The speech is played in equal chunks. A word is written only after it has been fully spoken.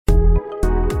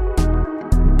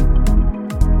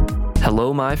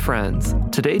Hello, my friends.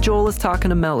 Today, Joel is talking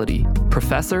to Melody,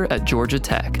 professor at Georgia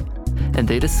Tech, and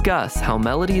they discuss how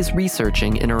Melody is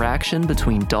researching interaction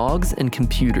between dogs and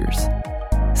computers,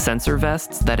 sensor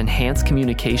vests that enhance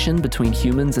communication between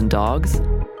humans and dogs,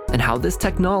 and how this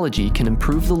technology can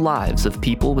improve the lives of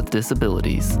people with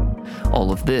disabilities.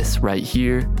 All of this right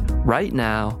here, right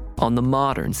now, on the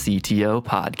Modern CTO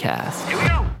Podcast. Here we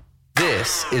go.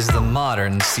 This is the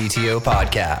Modern CTO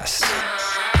Podcast.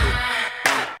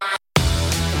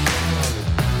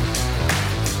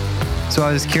 So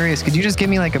I was curious, could you just give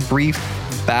me like a brief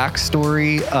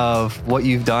backstory of what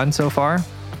you've done so far?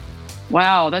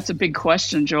 Wow, that's a big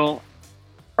question, Joel.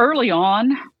 Early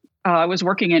on, I was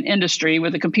working in industry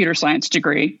with a computer science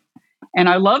degree, and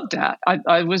I loved that.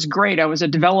 I was great. I was a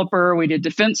developer. We did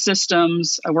defense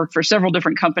systems. I worked for several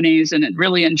different companies and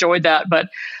really enjoyed that. But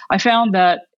I found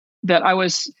that I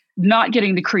was not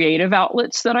getting the creative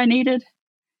outlets that I needed.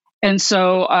 And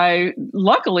so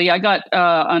luckily I got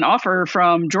an offer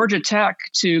from Georgia Tech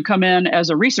to come in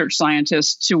as a research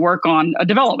scientist to work on a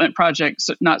development project,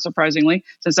 not surprisingly,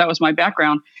 since that was my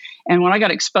background. And when I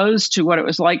got exposed to what it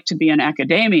was like to be in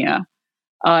academia,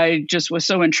 I just was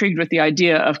so intrigued with the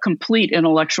idea of complete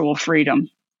intellectual freedom.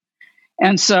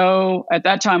 And so at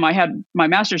that time, I had my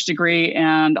master's degree,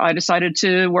 and I decided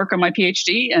to work on my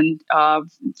PhD and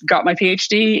got my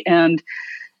PhD. And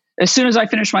as soon as I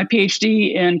finished my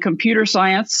PhD in computer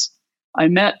science, I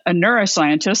met a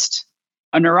neuroscientist,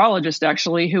 a neurologist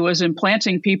actually, who was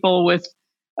implanting people with,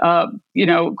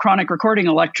 chronic recording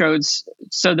electrodes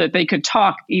so that they could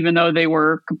talk even though they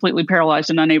were completely paralyzed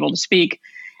and unable to speak.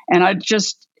 And I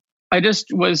just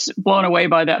was blown away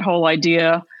by that whole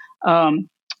idea.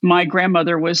 My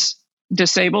grandmother was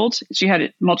disabled. She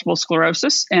had multiple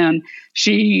sclerosis, and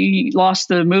she lost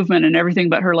the movement in everything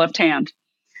but her left hand.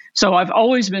 So I've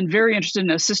always been very interested in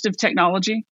assistive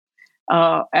technology.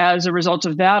 As a result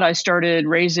of that, I started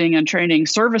raising and training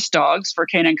service dogs for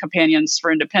Canine Companions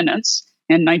for Independence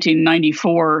in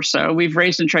 1994 or so. We've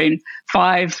raised and trained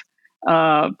 5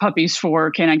 puppies for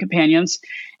Canine Companions.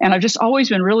 And I've just always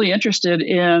been really interested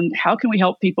in how can we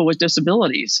help people with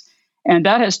disabilities. And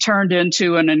that has turned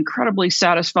into an incredibly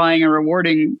satisfying and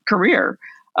rewarding career.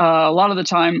 A lot of the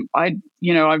time, I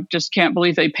just can't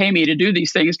believe they pay me to do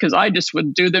these things because I just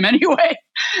would do them anyway.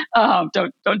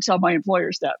 Don't tell my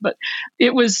employers that. But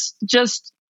it was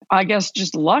just, I guess,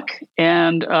 just luck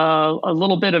and a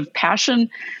little bit of passion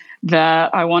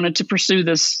that I wanted to pursue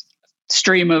this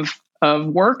stream of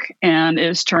work, and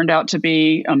it's turned out to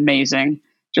be amazing,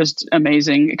 just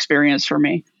amazing experience for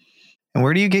me. And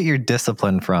where do you get your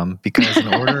discipline from? Because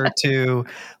in order to,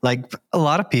 like a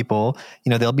lot of people,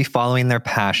 they'll be following their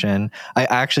passion. I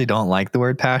actually don't like the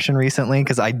word passion recently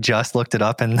because I just looked it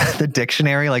up in the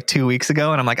dictionary like 2 weeks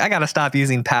ago. And I'm like, I got to stop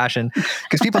using passion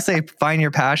because people say find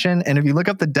your passion. And if you look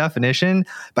up the definition,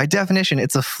 by definition,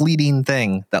 it's a fleeting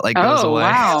thing that like goes away.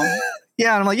 Wow.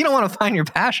 Yeah. And I'm like, you don't want to find your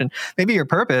passion, maybe your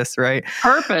purpose, right?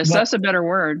 Purpose. That's a better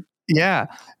word. Yeah.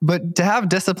 But to have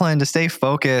discipline, to stay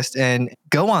focused and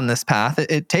go on this path,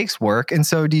 it takes work. And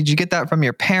so did you get that from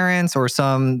your parents or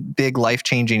some big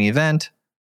life-changing event?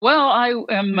 Well, I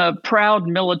am a proud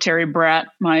military brat.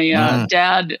 My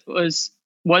dad was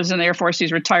in the Air Force.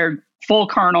 He's retired full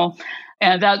colonel.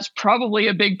 And that's probably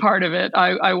a big part of it.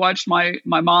 I watched my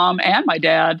mom and my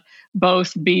dad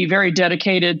both be very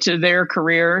dedicated to their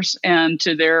careers and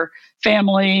to their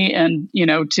family and,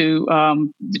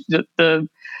 to the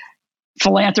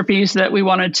philanthropies that we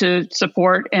wanted to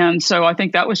support. And so I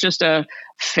think that was just a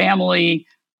family,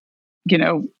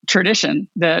 tradition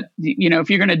that, if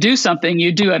you're going to do something,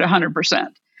 you do it 100%.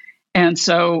 And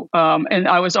so, and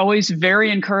I was always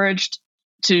very encouraged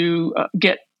to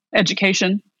get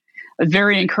education,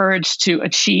 very encouraged to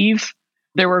achieve.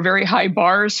 There were very high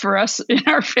bars for us in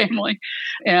our family.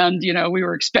 And, we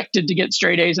were expected to get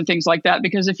straight A's and things like that,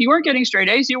 because if you weren't getting straight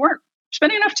A's, you weren't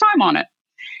spending enough time on it.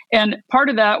 And part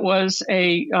of that was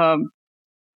a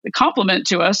compliment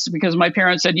to us because my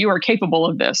parents said, you are capable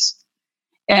of this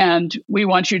and we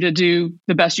want you to do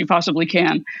the best you possibly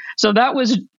can. So that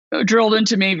was drilled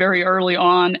into me very early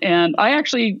on. And I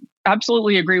actually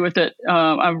absolutely agree with it.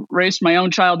 I raised my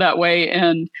own child that way.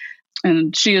 And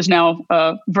she is now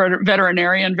a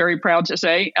veterinarian, very proud to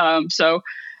say. So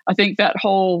I think that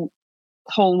whole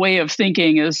way of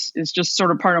thinking is just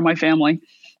sort of part of my family.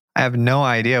 I have no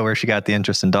idea where she got the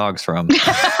interest in dogs from.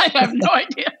 I have no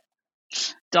idea.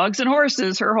 Dogs and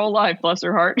horses, her whole life, bless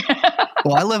her heart.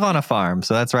 Well, I live on a farm,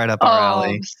 so that's right up our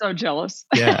alley. I'm so jealous.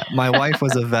 Yeah. My wife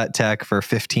was a vet tech for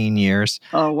 15 years.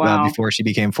 Oh, wow. Before she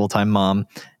became full-time mom.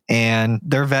 And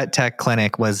their vet tech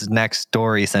clinic was next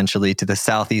door, essentially, to the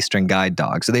Southeastern Guide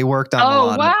Dog. So they worked on a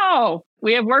lot wow.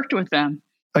 We have worked with them.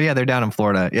 Oh, yeah, they're down in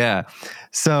Florida. Yeah.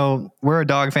 So we're a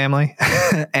dog family,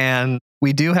 and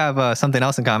we do have something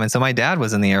else in common. So my dad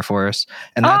was in the Air Force,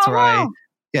 and that's where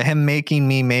him making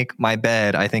me make my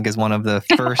bed, I think, is one of the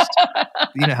first,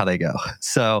 you know how they go.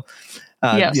 So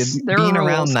yes, being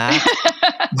around that.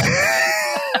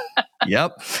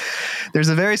 Yep. There's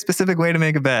a very specific way to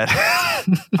make a bed.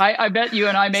 I bet you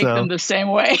and I make them the same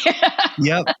way.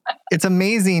 Yep. It's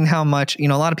amazing how much, a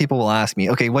lot of people will ask me,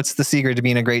 okay, what's the secret to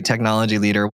being a great technology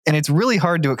leader? And it's really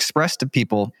hard to express to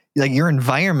people, like your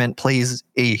environment plays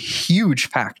a huge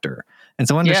factor. And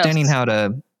so understanding how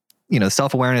to,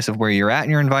 self-awareness of where you're at in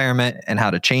your environment and how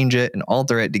to change it and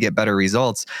alter it to get better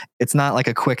results. It's not like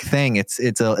a quick thing. It's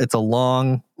a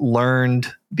long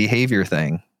learned behavior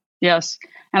thing. Yes.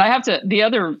 And the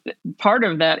other part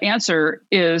of that answer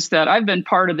is that I've been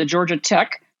part of the Georgia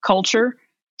Tech culture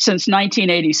since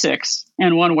 1986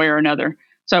 in one way or another.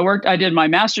 So I did my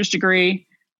master's degree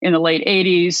in the late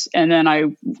 80s, and then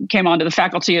I came onto the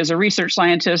faculty as a research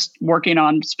scientist working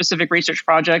on specific research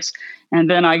projects. And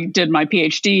then I did my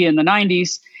PhD in the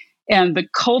 90s. And the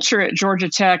culture at Georgia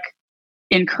Tech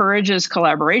encourages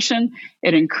collaboration.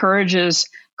 It encourages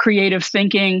creative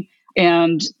thinking.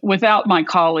 And without my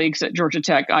colleagues at Georgia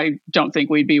Tech, I don't think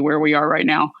we'd be where we are right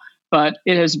now. But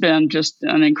it has been just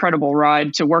an incredible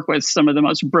ride to work with some of the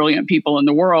most brilliant people in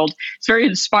the world. It's very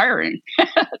inspiring.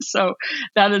 So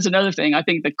that is another thing. I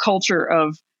think the culture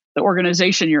of the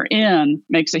organization you're in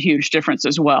makes a huge difference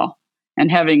as well. And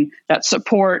having that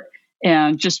support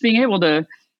and just being able to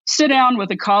sit down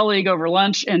with a colleague over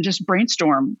lunch and just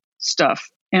brainstorm stuff.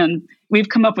 And we've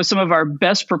come up with some of our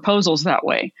best proposals that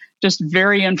way. Just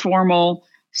very informal,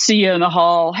 see you in the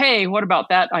hall. Hey, what about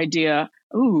that idea?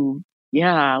 Ooh,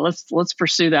 yeah, let's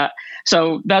pursue that.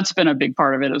 So that's been a big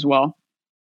part of it as well.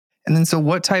 And then, so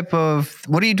what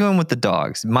are you doing with the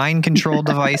dogs? Mind control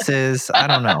devices? I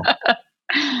don't know.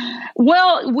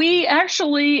 Well, we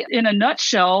actually, in a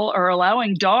nutshell, are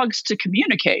allowing dogs to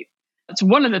communicate. It's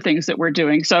one of the things that we're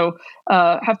doing. So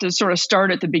have to sort of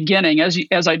start at the beginning.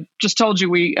 As I just told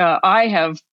you, I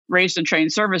have raised and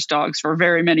trained service dogs for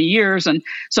very many years. And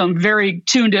so I'm very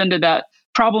tuned into that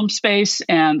problem space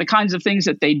and the kinds of things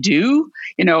that they do.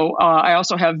 I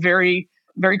also have very,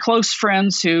 very close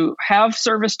friends who have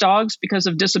service dogs because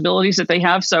of disabilities that they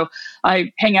have. So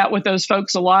I hang out with those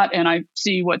folks a lot and I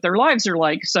see what their lives are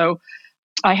like. So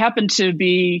I happen to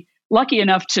be lucky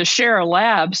enough to share a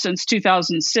lab since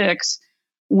 2006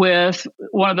 with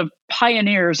one of the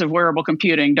pioneers of wearable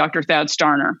computing, Dr. Thad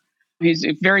Starner. He's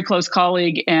a very close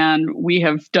colleague, and we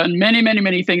have done many, many,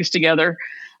 many things together.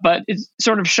 But it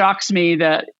sort of shocks me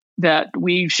that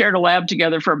we shared a lab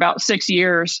together for about 6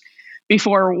 years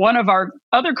before one of our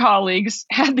other colleagues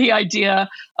had the idea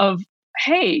of,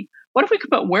 hey, what if we could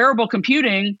put wearable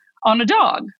computing on a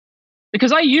dog?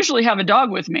 Because I usually have a dog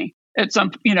with me at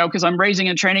some, because I'm raising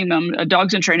and training them.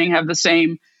 Dogs in training have the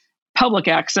same public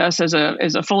access as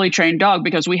a fully trained dog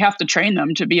because we have to train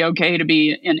them to be okay to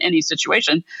be in any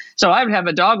situation. So I would have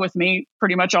a dog with me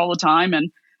pretty much all the time.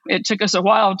 And it took us a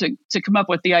while to come up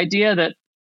with the idea that,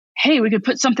 hey, we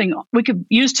could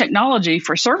use technology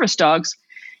for service dogs.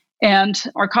 And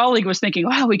our colleague was thinking,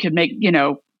 wow, we could make,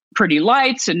 pretty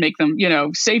lights and make them,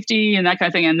 safety and that kind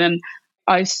of thing. And then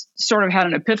I sort of had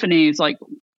an epiphany. It's like,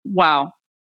 wow,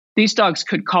 these dogs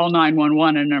could call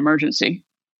 911 in an emergency.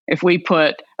 If we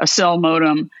put a cell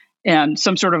modem and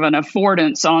some sort of an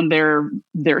affordance on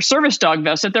their service dog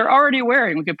vest that they're already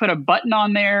wearing, we could put a button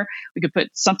on there. We could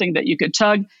put something that you could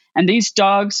tug. And these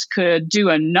dogs could do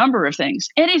a number of things.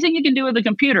 Anything you can do with a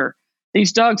computer,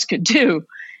 these dogs could do.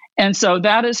 And so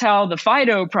that is how the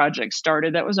FIDO project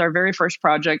started. That was our very first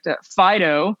project.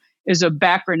 FIDO is a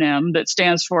backronym that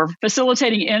stands for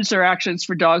Facilitating Interactions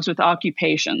for Dogs with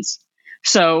Occupations.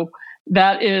 So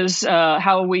that is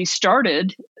how we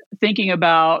started thinking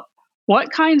about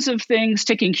what kinds of things,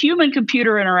 taking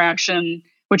human-computer interaction,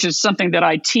 which is something that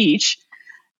I teach,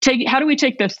 how do we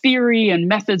take the theory and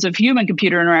methods of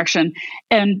human-computer interaction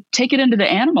and take it into the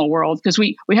animal world? Because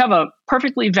we have a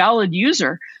perfectly valid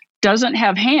user, doesn't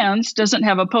have hands, doesn't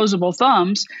have opposable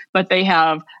thumbs, but they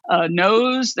have a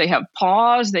nose, they have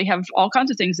paws, they have all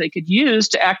kinds of things they could use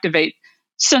to activate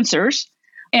sensors.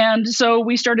 And so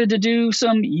we started to do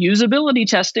some usability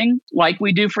testing like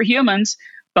we do for humans,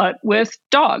 but with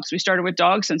dogs. We started with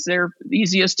dogs since they're the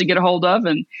easiest to get a hold of,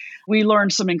 and we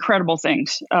learned some incredible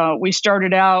things. We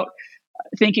started out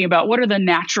thinking about what are the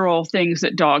natural things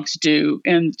that dogs do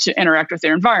to interact with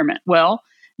their environment. Well,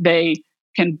 they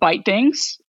can bite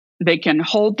things. They can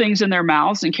hold things in their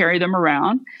mouths and carry them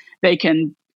around. They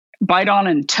can bite on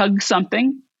and tug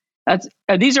something.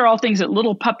 These are all things that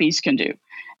little puppies can do.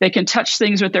 They can touch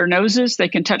things with their noses. They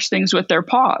can touch things with their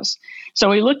paws. So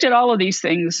we looked at all of these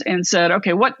things and said,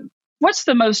 okay, what's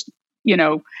the most,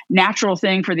 natural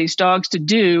thing for these dogs to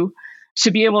do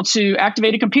to be able to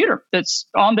activate a computer that's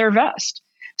on their vest?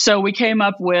 So we came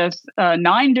up with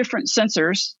 9 different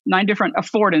sensors, 9 different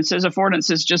affordances.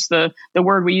 Affordance is just the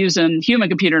word we use in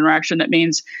human-computer interaction. That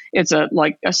means it's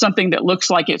something that looks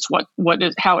like it's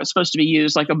how it's supposed to be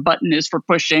used. Like a button is for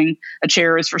pushing, a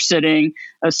chair is for sitting,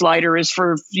 a slider is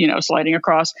for sliding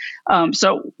across.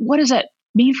 So what does that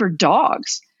mean for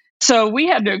dogs? So we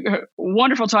had a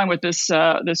wonderful time with this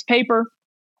paper,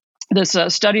 this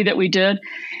study that we did,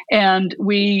 and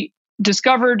we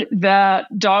discovered that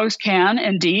dogs can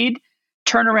indeed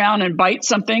turn around and bite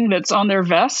something that's on their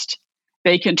vest.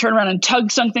 They can turn around and tug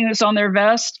something that's on their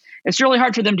vest. It's really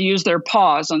hard for them to use their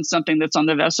paws on something that's on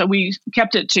the vest. So we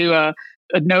kept it to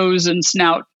a nose and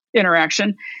snout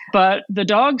interaction. But the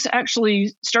dogs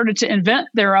actually started to invent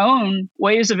their own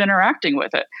ways of interacting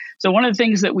with it. So one of the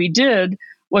things that we did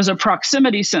was a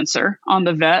proximity sensor on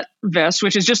the vest,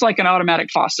 which is just like an automatic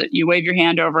faucet. You wave your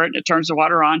hand over it and it turns the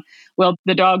water on. Well,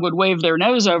 the dog would wave their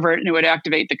nose over it and it would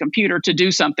activate the computer to do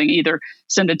something, either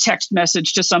send a text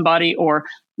message to somebody or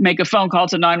make a phone call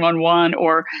to 911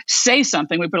 or say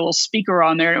something. We put a little speaker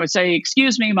on there and it would say,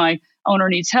 "Excuse me, my owner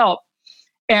needs help."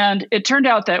 And it turned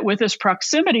out that with this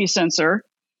proximity sensor,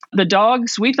 the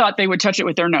dogs, we thought they would touch it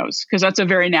with their nose because that's a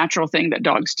very natural thing that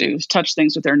dogs do, is touch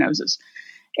things with their noses.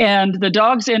 And the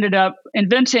dogs ended up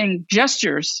inventing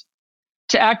gestures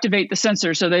to activate the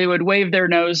sensor. So they would wave their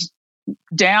nose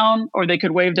down or they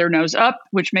could wave their nose up,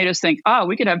 which made us think,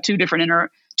 we could have two different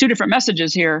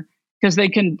messages here because they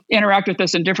can interact with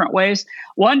us in different ways.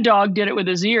 One dog did it with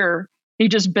his ear. He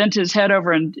just bent his head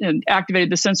over and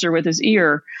activated the sensor with his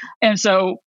ear. And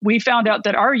so we found out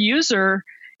that our user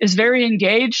is very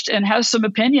engaged and has some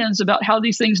opinions about how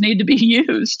these things need to be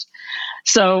used.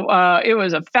 So it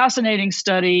was a fascinating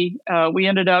study. We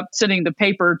ended up sending the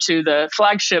paper to the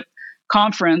flagship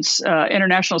conference,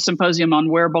 International Symposium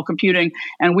on Wearable Computing,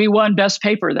 and we won Best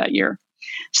Paper that year.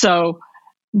 So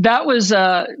that was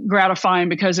gratifying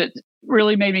because it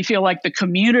really made me feel like the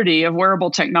community of wearable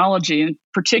technology, in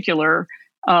particular,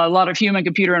 a lot of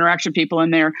human-computer interaction people in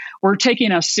there, were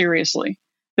taking us seriously.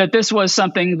 That this was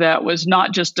something that was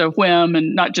not just a whim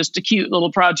and not just a cute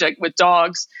little project with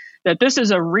dogs, that this is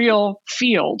a real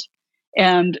field.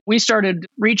 And we started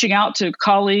reaching out to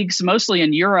colleagues, mostly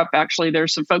in Europe, actually.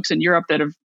 There's some folks in Europe that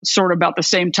have sort of about the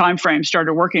same time frame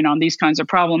started working on these kinds of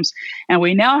problems. And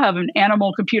we now have an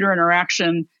animal-computer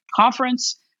interaction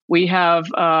conference. We have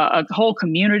a whole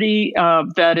community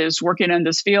that is working in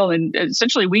this field. And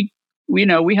essentially,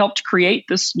 we helped create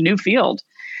this new field.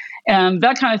 And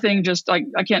that kind of thing, just I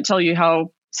can't tell you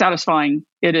how satisfying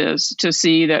it is to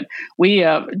see that we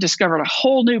discovered a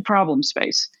whole new problem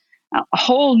space, a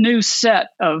whole new set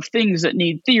of things that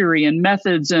need theory and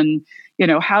methods, and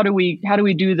how do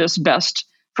we do this best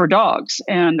for dogs?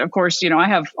 And of course,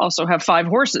 I also have 5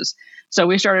 horses, so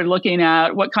we started looking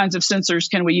at what kinds of sensors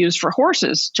can we use for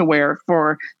horses to wear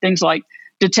for things like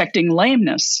detecting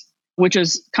lameness, which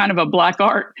is kind of a black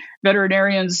art.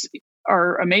 Veterinarians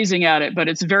are amazing at it, but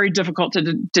it's very difficult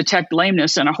to detect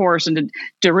lameness in a horse and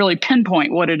to really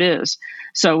pinpoint what it is.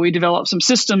 So we developed some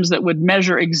systems that would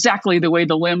measure exactly the way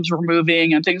the limbs were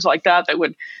moving and things like that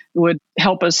would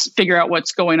help us figure out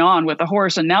what's going on with the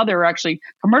horse. And now there are actually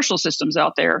commercial systems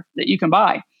out there that you can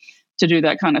buy to do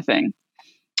that kind of thing.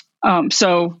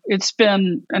 So it's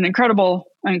been an incredible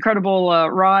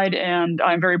ride, and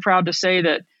I'm very proud to say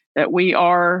that we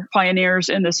are pioneers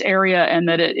in this area and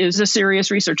that it is a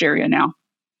serious research area now.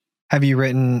 Have you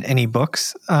written any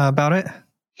books about it?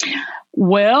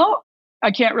 Well,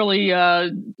 I can't really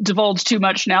divulge too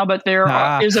much now, but there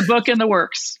is a book in the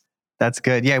works. That's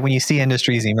good. Yeah, when you see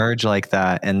industries emerge like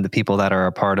that and the people that are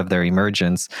a part of their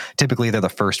emergence, typically they're the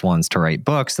first ones to write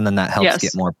books, and then that helps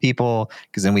get more people,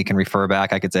 because then we can refer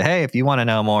back. I could say, hey, if you want to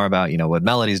know more about, what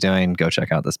Melody's doing, go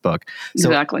check out this book. So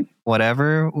exactly.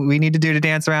 Whatever we need to do to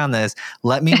dance around this,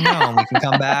 let me know. And we can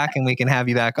come back and we can have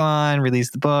you back on, release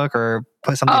the book, or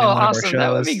put something in one of our shows.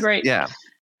 That would be great. Yeah.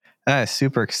 That's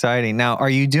super exciting. Now, are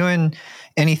you doing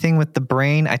anything with the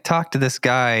brain? I talked to this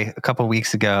guy a couple of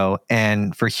weeks ago,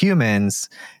 and for humans,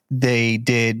 they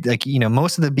did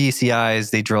most of the BCIs,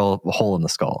 they drill a hole in the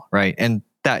skull, right? And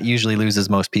that usually loses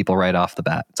most people right off the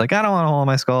bat. It's like, I don't want a hole in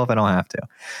my skull if I don't have to.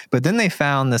 But then they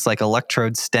found this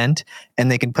electrode stent,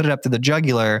 and they can put it up to the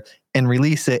jugular and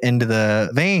release it into the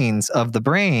veins of the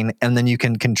brain. And then you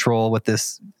can control with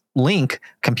this Link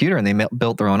computer, and they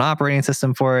built their own operating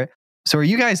system for it. So are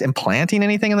you guys implanting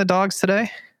anything in the dogs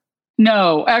today?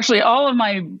 No, actually, all of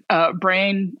my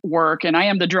brain work, and I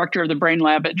am the director of the brain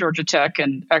lab at Georgia Tech,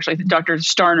 and actually Dr.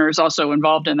 Starner is also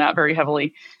involved in that very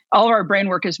heavily. All of our brain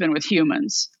work has been with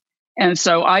humans. And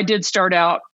so I did start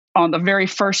out on the very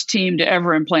first team to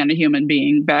ever implant a human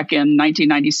being back in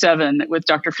 1997 with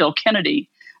Dr. Phil Kennedy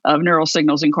of Neural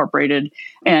Signals Incorporated.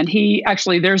 And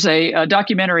there's a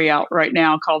documentary out right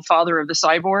now called Father of the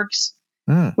Cyborgs,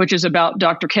 which is about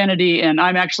Dr. Kennedy. And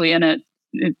I'm actually in it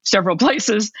in several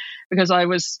places because I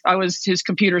was his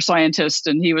computer scientist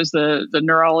and he was the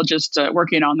neurologist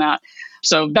working on that.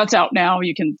 So that's out now.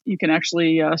 You can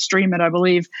actually stream it, I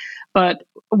believe. But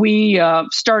we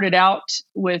started out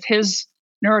with his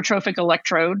neurotrophic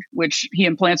electrode, which he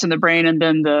implants in the brain, and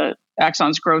then the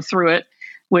axons grow through it,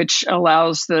 which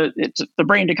allows the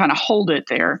brain to kind of hold it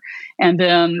there. And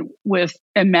then with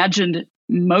imagined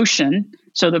motion,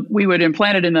 so that we would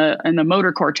implant it in the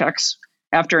motor cortex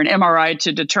after an MRI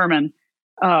to determine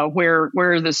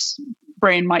where this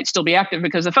brain might still be active,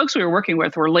 because the folks we were working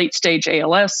with were late stage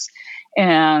ALS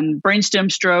and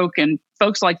brainstem stroke and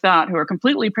folks like that who are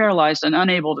completely paralyzed and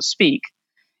unable to speak.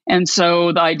 And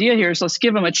so the idea here is let's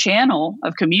give them a channel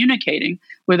of communicating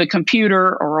with a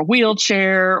computer or a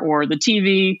wheelchair or the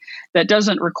TV that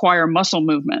doesn't require muscle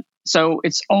movement. So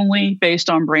it's only based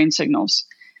on brain signals.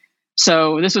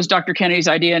 So this was Dr. Kennedy's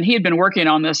idea, and he had been working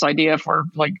on this idea for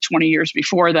like 20 years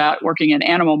before that, working in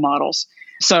animal models.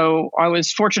 So I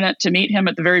was fortunate to meet him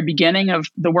at the very beginning of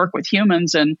the work with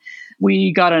humans, and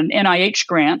we got an NIH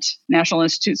grant, National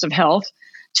Institutes of Health,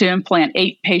 to implant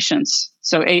 8 patients,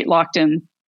 so 8 locked-in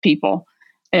people.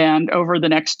 And over the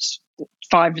next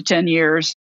 5 to 10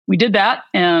 years, we did that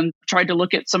and tried to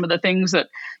look at some of the things that,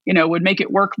 would make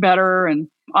it work better. And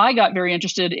I got very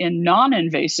interested in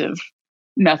non-invasive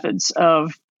methods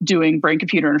of doing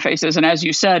brain-computer interfaces. And as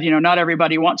you said, not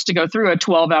everybody wants to go through a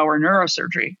 12-hour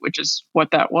neurosurgery, which is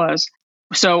what that was.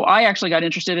 So I actually got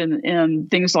interested in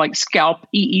things like scalp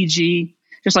EEG,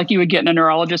 just like you would get in a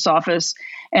neurologist's office,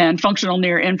 and functional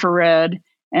near infrared.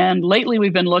 And lately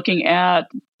we've been looking at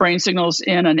brain signals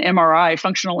in an MRI,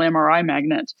 functional MRI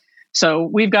magnet. So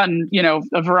we've gotten,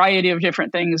 a variety of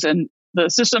different things, and the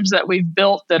systems that we've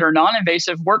built that are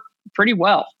non-invasive work pretty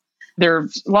well. There are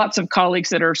lots of colleagues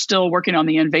that are still working on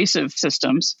the invasive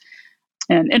systems.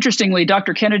 And interestingly,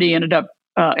 Dr. Kennedy ended up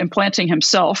implanting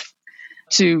himself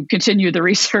to continue the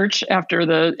research after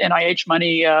the NIH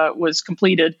money was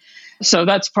completed. So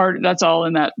that's all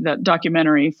in that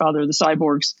documentary, Father of the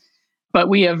Cyborgs. But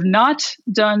we have not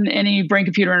done any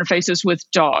brain-computer interfaces with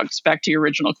dogs. Back to your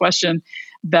original question,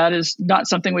 that is not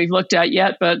something we've looked at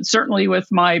yet. But certainly, with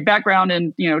my background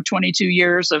in 22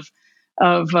 years of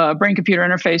brain-computer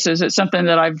interfaces, it's something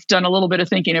that I've done a little bit of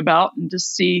thinking about and to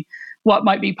see what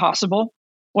might be possible.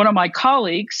 One of my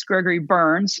colleagues, Gregory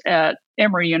Burns at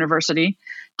Emory University,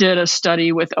 did a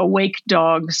study with awake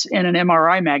dogs in an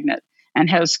MRI magnet and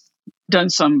has done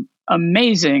some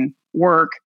amazing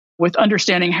work with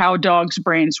understanding how dogs'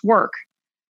 brains work.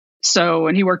 So,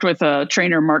 and he worked with a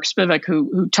trainer, Mark Spivak,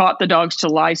 who taught the dogs to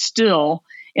lie still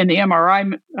in the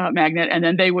MRI magnet, and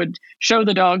then they would show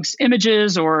the dogs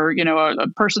images or, a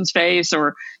person's face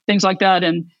or things like that.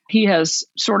 And he has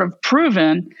sort of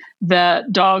proven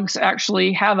that dogs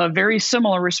actually have a very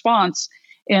similar response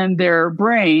in their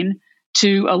brain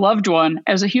to a loved one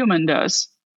as a human does.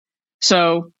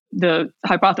 So the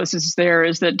hypothesis there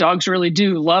is that dogs really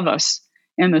do love us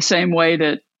in the same way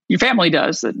that your family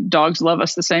does, that dogs love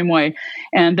us the same way,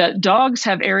 and that dogs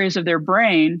have areas of their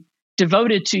brain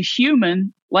devoted to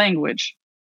human language,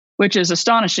 which is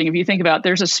astonishing. If you think about it,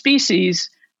 there's a species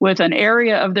with an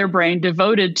area of their brain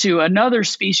devoted to another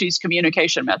species'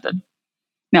 communication method.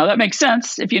 Now, that makes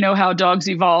sense if you know how dogs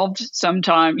evolved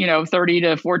sometime,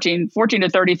 14 to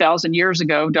 30,000 years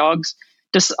ago, dogs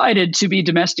decided to be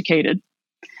domesticated.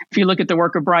 If you look at the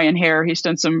work of Brian Hare, he's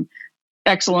done some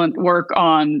excellent work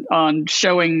on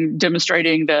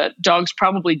demonstrating that dogs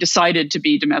probably decided to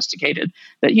be domesticated,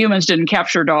 that humans didn't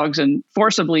capture dogs and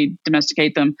forcibly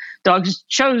domesticate them. Dogs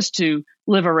chose to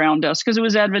live around us because it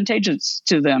was advantageous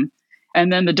to them.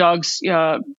 And then the dogs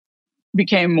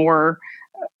became more,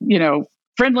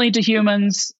 friendly to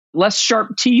humans, less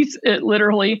sharp teeth,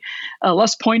 literally,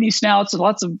 less pointy snouts, and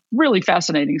lots of really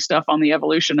fascinating stuff on the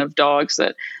evolution of dogs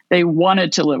that they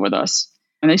wanted to live with us.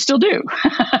 And they still do.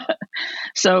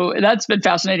 So that's been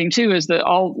fascinating too, is that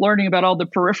all learning about all the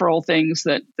peripheral things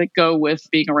that go with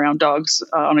being around dogs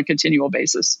on a continual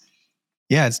basis.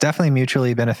 Yeah, it's definitely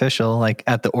mutually beneficial. Like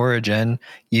at the origin,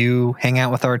 you hang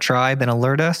out with our tribe and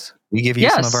alert us. We give you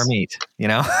some of our meat,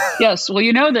 Yes. Well,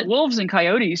 you know that wolves and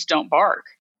coyotes don't bark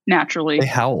naturally. They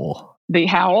howl. They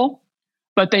howl,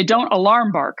 but they don't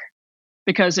alarm bark.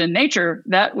 because in nature,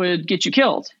 that would get you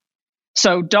killed.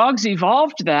 So dogs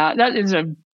evolved that. That is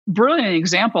a brilliant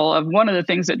example of one of the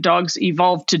things that dogs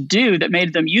evolved to do that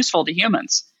made them useful to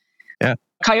humans. Yeah.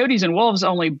 Coyotes and wolves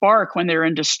only bark when they're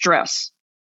in distress.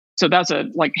 So that's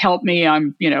help me,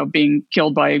 I'm, being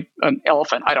killed by an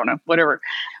elephant. I don't know, whatever.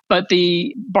 But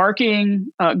the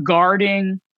barking,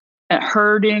 guarding,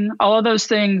 herding, all of those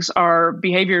things are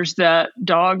behaviors that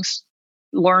dogs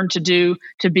learn to do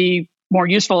to be more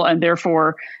useful and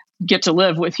therefore get to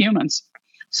live with humans.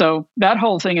 So that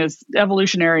whole thing is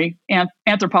evolutionary.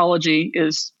 Anthropology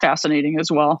is fascinating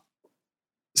as well.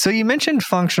 So you mentioned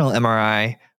functional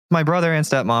MRI. My brother and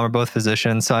stepmom are both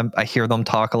physicians, so I hear them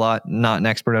talk a lot. Not an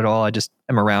expert at all. I just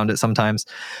am around it sometimes.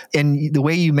 And the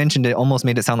way you mentioned it almost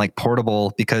made it sound like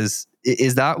portable, because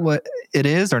is that what it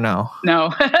is or no? No.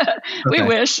 Okay. We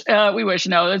wish.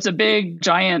 No, it's a big,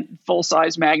 giant,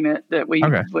 full-size magnet that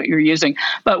what you're using.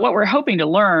 But what we're hoping to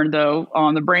learn, though,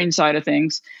 on the brain side of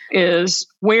things, is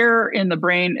where in the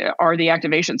brain are the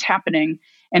activations happening,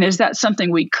 and is that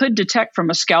something we could detect from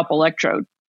a scalp electrode?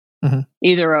 Mm-hmm.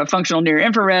 Either a functional near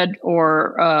infrared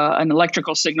or an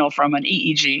electrical signal from an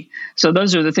EEG. So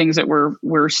those are the things that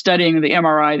we're studying. The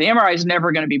MRI. The MRI is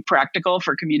never going to be practical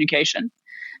for communication,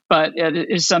 but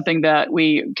it is something that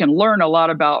we can learn a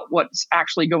lot about what's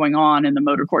actually going on in the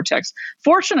motor cortex.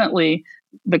 Fortunately,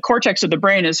 the cortex of the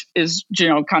brain is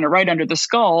kind of right under the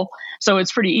skull, so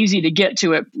it's pretty easy to get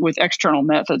to it with external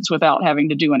methods without having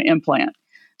to do an implant.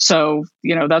 So,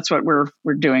 that's what we're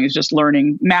doing, is just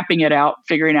learning, mapping it out,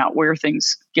 figuring out where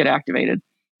things get activated.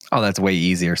 Oh, that's way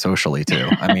easier socially too.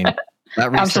 I mean,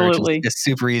 that research is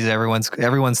super easy.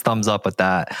 Everyone's thumbs up with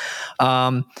that.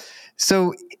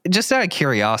 So just out of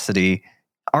curiosity,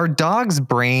 are dogs'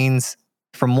 brains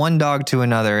from one dog to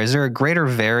another, is there a greater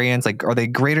variance? Like, are they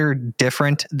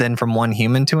different than from one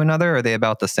human to another? Or are they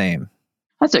about the same?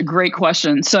 That's a great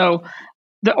question. So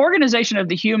the organization of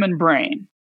the human brain,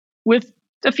 with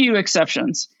a few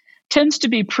exceptions, tends to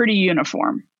be pretty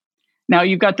uniform. Now,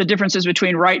 you've got the differences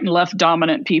between right and left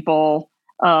dominant people.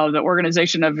 The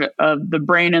organization of the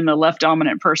brain in the left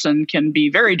dominant person can be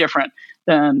very different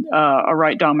than a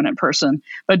right dominant person.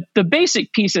 But the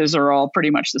basic pieces are all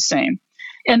pretty much the same.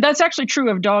 And that's actually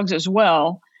true of dogs as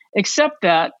well, except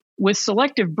that with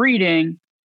selective breeding,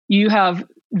 you have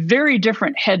very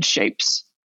different head shapes.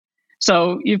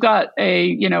 So you've got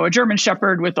a German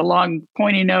Shepherd with a long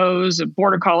pointy nose, a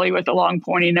Border Collie with a long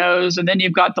pointy nose, and then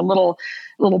you've got the little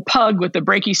pug with the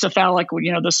brachycephalic,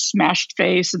 the smashed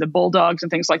face, and the bulldogs and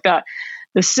things like that.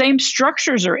 The same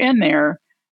structures are in there,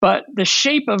 but the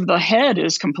shape of the head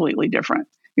is completely different.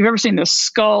 You've ever seen the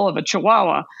skull of a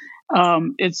Chihuahua?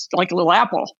 It's like a little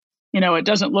apple. It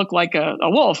doesn't look like a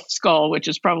wolf skull, which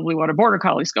is probably what a Border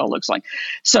Collie skull looks like.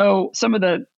 So some of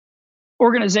the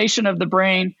organization of the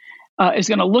brain is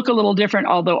going to look a little different,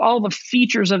 although all the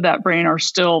features of that brain are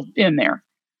still in there.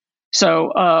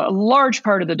 So a large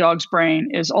part of the dog's brain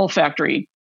is olfactory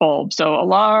bulb. So a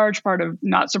large part of,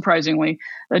 not surprisingly,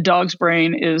 the dog's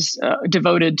brain is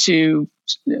devoted to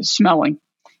smelling.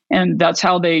 And that's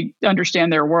how they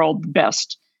understand their world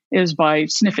best, is by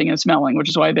sniffing and smelling, which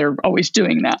is why they're always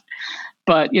doing that.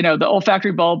 But, the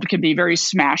olfactory bulb can be very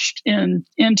smashed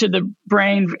into the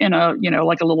brain in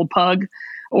like a little pug.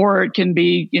 Or it can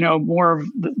be, more of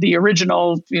the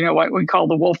original, what we call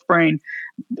the wolf brain,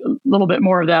 a little bit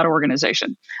more of that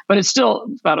organization. But it's still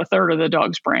about a third of the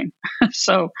dog's brain.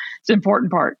 So it's an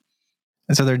important part.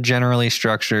 And so they're generally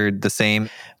structured the same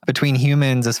between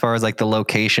humans as far as like the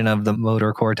location of the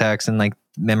motor cortex and like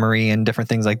memory and different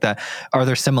things like that. Are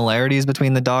there similarities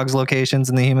between the dog's locations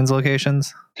and the human's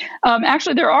locations?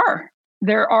 Actually, there are.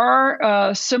 There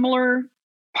are similar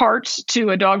parts to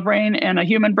a dog brain and a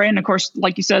human brain. Of course,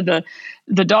 like you said,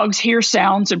 the dogs hear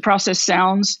sounds and process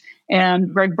sounds.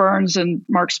 And Greg Burns and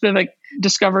Mark Spivak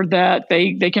discovered that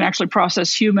they can actually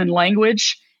process human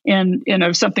language in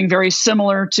something very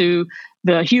similar to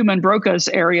the human Broca's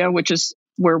area, which is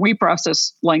where we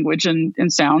process language and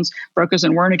sounds, Broca's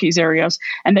and Wernicke's areas.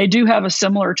 And they do have a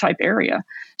similar type area.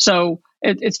 So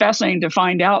it's fascinating to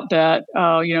find out that,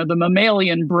 the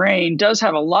mammalian brain does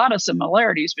have a lot of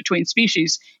similarities between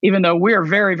species, even though we're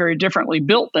very, very differently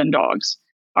built than dogs.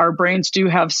 Our brains do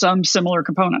have some similar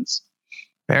components.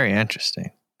 Very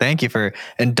interesting. Thank you for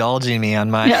indulging me on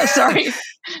my... Yeah, sorry.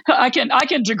 I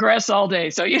can digress all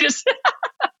day. So you just...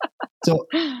 So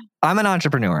I'm an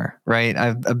entrepreneur, right?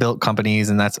 I've built companies,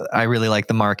 and I really like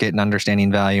the market and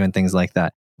understanding value and things like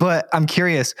that. But I'm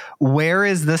curious, where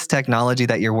is this technology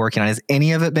that you're working on? Has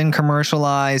any of it been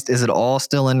commercialized? Is it all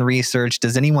still in research?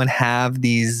 Does anyone have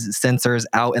these sensors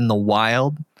out in the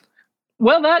wild?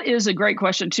 Well, that is a great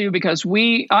question too, because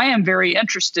I am very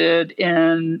interested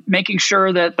in making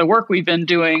sure that the work we've been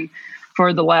doing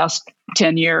for the last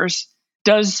 10 years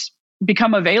does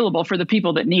become available for the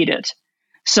people that need it.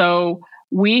 So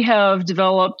we have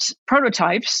developed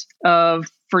prototypes of,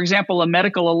 for example, a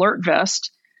medical alert vest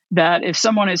that if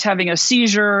someone is having a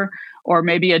seizure or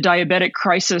maybe a diabetic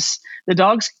crisis, the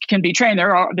dogs can be trained.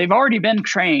 They've already been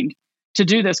trained to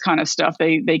do this kind of stuff.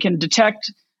 They can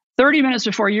detect 30 minutes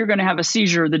before you're going to have a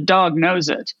seizure, the dog knows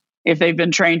it if they've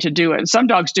been trained to do it. And some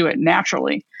dogs do it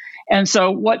naturally. And so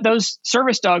what those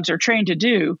service dogs are trained to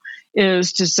do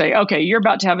is to say, okay, you're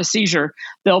about to have a seizure.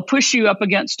 They'll push you up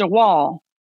against a wall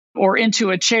or into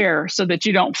a chair so that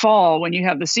you don't fall when you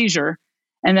have the seizure.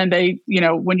 And then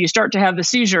when you start to have the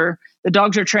seizure, the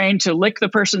dogs are trained to lick the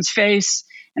person's face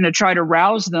and to try to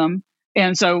rouse them.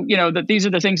 And so, that these are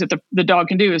the things that the dog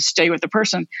can do is stay with the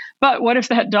person. But what if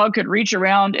that dog could reach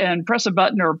around and press a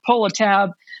button or pull a tab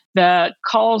that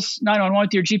calls 911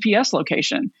 with your GPS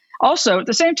location? Also, at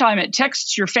the same time, it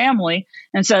texts your family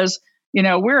and says,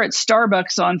 we're at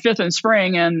Starbucks on 5th and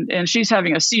Spring and she's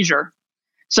having a seizure,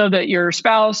 so that your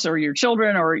spouse or your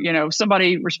children or,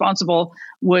 somebody responsible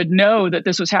would know that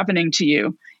this was happening to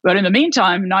you. But in the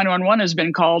meantime, 911 has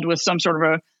been called with some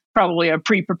sort of probably a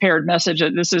pre-prepared message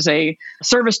that this is a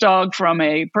service dog from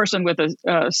a person with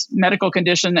a medical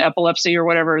condition, epilepsy or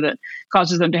whatever, that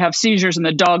causes them to have seizures, and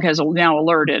the dog has now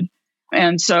alerted.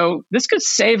 And so this could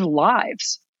save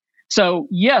lives. So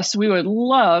yes, we would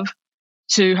love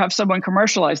to have someone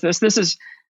commercialize this.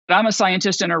 I'm a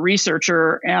scientist and a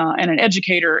researcher and an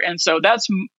educator. And so that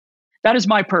is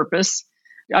my purpose.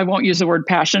 I won't use the word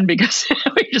passion because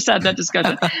we just had that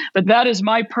discussion, but that is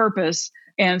my purpose.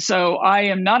 And so I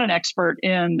am not an expert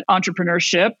in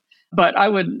entrepreneurship, but I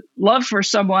would love for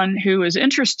someone who is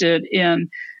interested in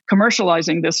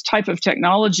commercializing this type of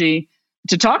technology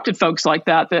to talk to folks like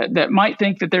that might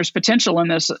think that there's potential in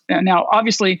this. And now,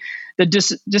 obviously, the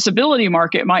disability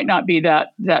market might not be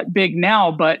that big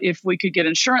now, but if we could get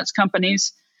insurance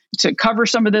companies to cover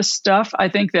some of this stuff, I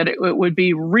think that it would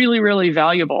be really, really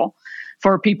valuable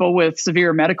for people with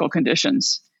severe medical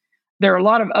conditions. There are a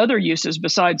lot of other uses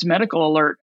besides medical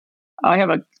alert. I have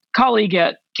a colleague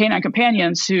at Canine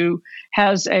Companions who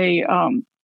has a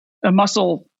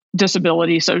muscle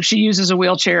disability. So she uses a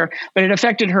wheelchair, but it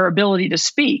affected her ability to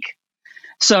speak.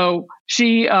 So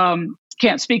she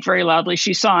can't speak very loudly.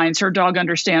 She signs. Her dog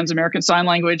understands American Sign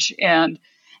Language. And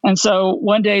so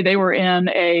one day they were in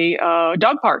a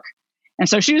dog park. And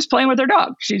so she was playing with her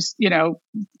dog. She's,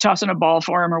 tossing a ball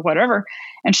for him or whatever.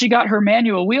 And she got her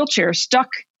manual wheelchair stuck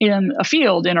in a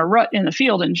field, in a rut in the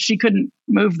field, and she couldn't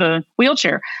move the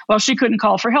wheelchair. Well, she couldn't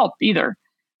call for help either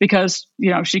because,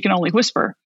 she can only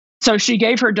whisper. So she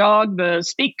gave her dog the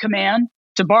speak command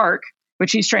to bark,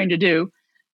 which he's trained to do.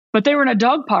 But they were in a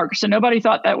dog park, so nobody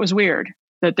thought that was weird,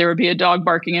 that there would be a dog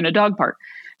barking in a dog park.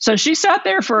 So she sat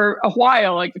there for a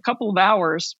while, like a couple of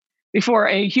hours, before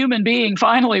a human being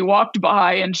finally walked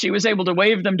by and she was able to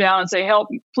wave them down and say,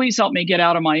 please help me get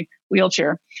out of my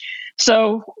wheelchair.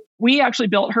 So we actually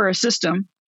built her a system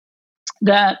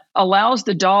that allows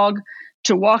the dog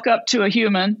to walk up to a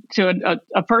human, to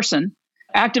a person,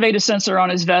 activate a sensor on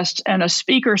his vest, and a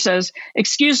speaker says,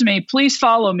 "Excuse me, please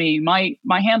follow me. My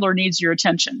handler needs your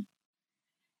attention."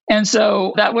 And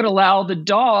so that would allow the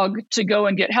dog to go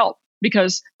and get help,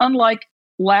 because unlike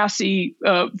Lassie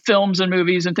films and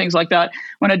movies and things like that,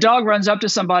 when a dog runs up to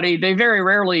somebody, they very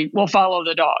rarely will follow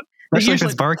the dog. Especially if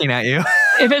it's barking at you.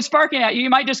 If it's barking at you, you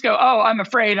might just go, "Oh, I'm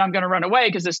afraid I'm going to run away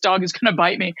because this dog is going to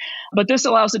bite me." But this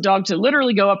allows the dog to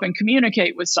literally go up and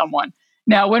communicate with someone.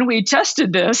 Now, when we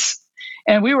tested this,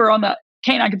 and we were on the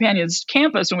Canine Companions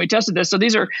campus when we tested this, so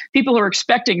these are people who are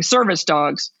expecting service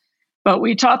dogs, but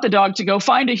we taught the dog to go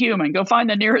find a human, go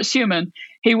find the nearest human.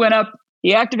 He went up,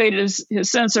 he activated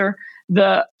his sensor.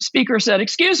 The speaker said,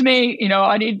 "Excuse me,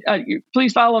 I need,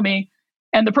 please follow me."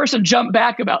 And the person jumped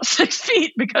back about 6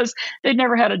 feet because they'd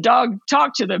never had a dog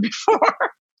talk to them before.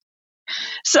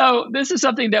 So this is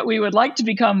something that we would like to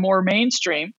become more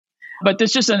mainstream, but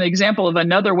this is just an example of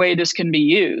another way this can be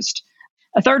used.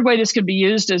 A third way this can be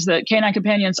used is that Canine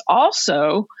Companions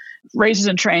also raises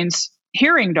and trains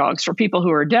hearing dogs for people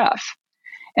who are deaf.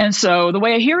 And so the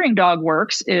way a hearing dog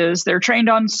works is they're trained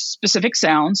on specific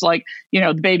sounds like,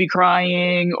 the baby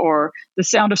crying or the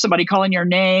sound of somebody calling your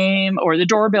name or the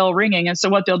doorbell ringing. And so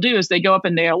what they'll do is they go up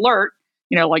and they alert,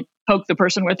 like poke the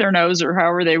person with their nose or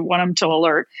however they want them to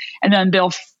alert. And then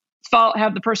they'll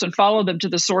have the person follow them to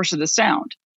the source of the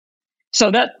sound.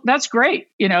 So that's great.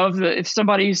 If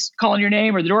somebody's calling your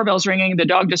name or the doorbell's ringing, the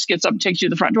dog just gets up and takes you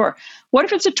to the front door. What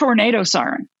if it's a tornado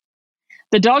siren?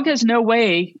 the dog has no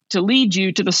way to lead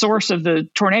you to the source of the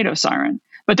tornado siren.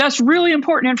 But that's really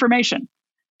important information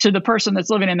to the person that's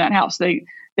living in that house. They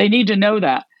need to know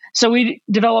that. So we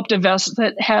developed a vest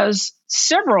that has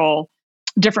several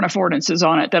different affordances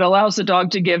on it that allows the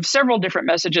dog to give several different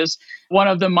messages. One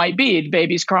of them might be the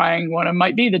baby's crying, one of them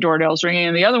might be the doorbell's ringing,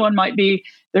 and the other one might be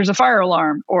there's a fire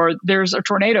alarm or there's a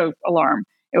tornado alarm.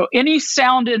 Any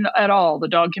sound at all, the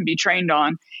dog can be trained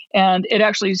on. And it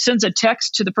actually sends a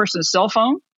text to the person's cell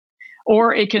phone,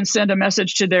 or it can send a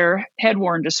message to their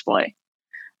head-worn display.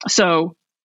 So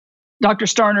Thad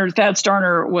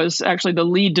Starner, was actually the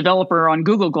lead developer on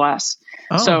Google Glass.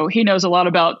 Oh. So he knows a lot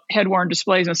about head-worn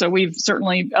displays. And so we've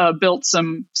certainly built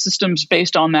some systems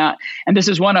based on that. And this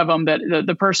is one of them that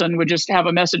the person would just have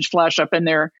a message flash up in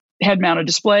their head-mounted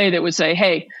display that would say,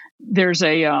 hey, there's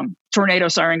a tornado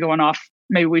siren going off.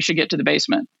 Maybe we should get to the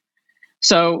basement.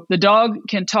 So the dog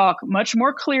can talk much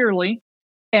more clearly.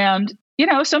 And,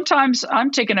 sometimes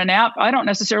I'm taking a nap. I don't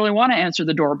necessarily want to answer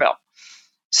the doorbell.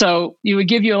 So it would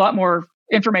give you a lot more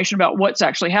information about what's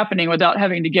actually happening without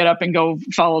having to get up and go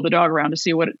follow the dog around to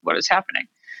see what is happening.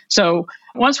 So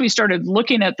once we started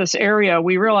looking at this area,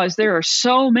 we realized there are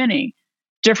so many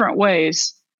different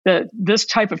ways that this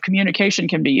type of communication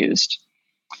can be used.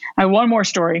 I have one more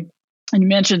story. And you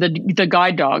mentioned the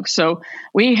guide dog. So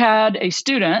we had a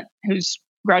student who's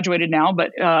graduated now,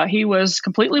 but he was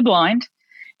completely blind,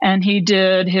 and he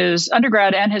did his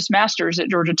undergrad and his master's at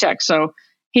Georgia Tech. So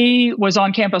he was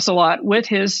on campus a lot with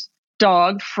his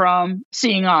dog from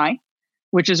Seeing Eye,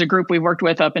 which is a group we worked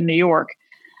with up in New York.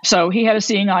 So he had a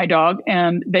Seeing Eye dog,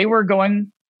 and they were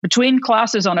going between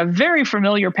classes on a very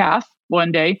familiar path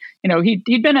one day.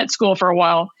 He'd been at school for a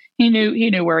while. He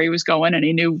knew where he was going, and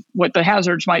he knew what the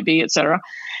hazards might be, et cetera.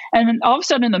 And then all of a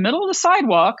sudden, in the middle of the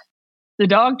sidewalk, the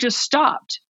dog just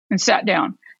stopped and sat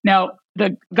down. Now,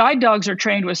 the guide dogs are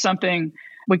trained with something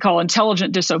we call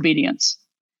intelligent disobedience.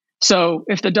 So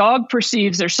if the dog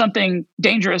perceives there's something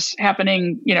dangerous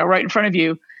happening, right in front of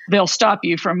you, they'll stop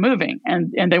you from moving,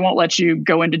 and they won't let you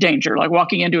go into danger, like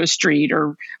walking into a street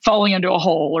or falling into a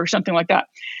hole or something like that.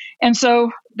 And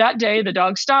so that day, the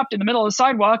dog stopped in the middle of the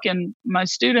sidewalk, and my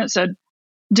student said,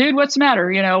 "Dude, what's the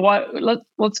matter?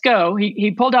 Let's go."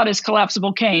 He pulled out his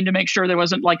collapsible cane to make sure there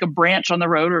wasn't like a branch on the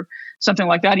road or something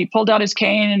like that. He pulled out his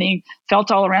cane and he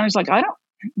felt all around. He's like,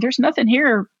 there's nothing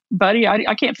here, buddy.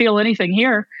 I can't feel anything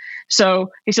here. So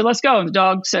he said, "Let's go." And the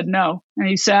dog said no, and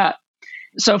he sat.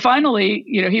 So finally,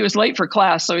 he was late for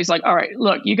class. So he's like, "All right,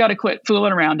 look, you got to quit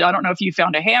fooling around. I don't know if you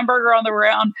found a hamburger on the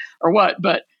ground or what,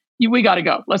 but we got to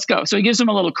go. Let's go." So he gives him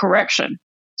a little correction.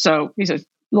 So he says,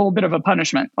 a little bit of a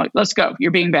punishment, like, "Let's go.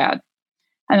 You're being bad."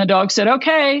 And the dog said,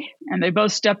 "Okay." And they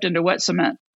both stepped into wet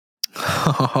cement.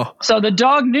 So the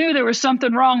dog knew there was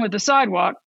something wrong with the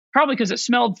sidewalk, probably because it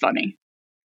smelled funny.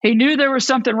 He knew there was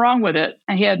something wrong with it,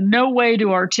 and he had no way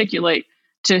to articulate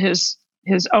to his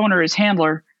owner, his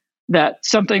handler, that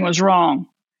something was wrong.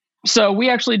 So we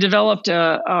actually developed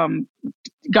a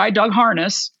guide dog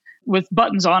harness with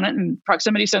buttons on it and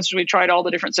proximity sensors. We tried all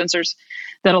the different sensors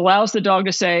that allows the dog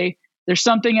to say, "There's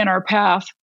something in our path.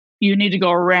 You need to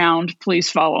go around.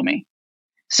 Please follow me."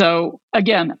 So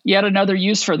again, yet another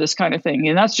use for this kind of thing.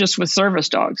 And that's just with service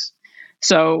dogs.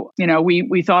 So,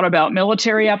 we thought about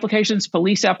military applications,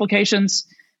 police applications.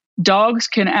 Dogs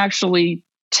can actually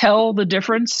tell the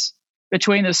difference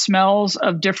between the smells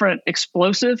of different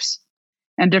explosives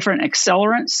and different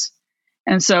accelerants.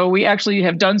 And so we actually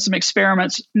have done some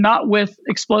experiments, not with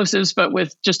explosives, but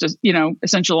with just,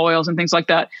 essential oils and things like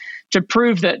that, to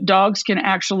prove that dogs can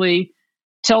actually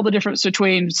tell the difference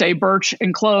between, say, birch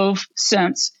and clove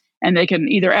scents. And they can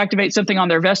either activate something on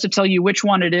their vest to tell you which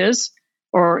one it is,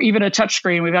 or even a touch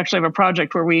screen. We actually have a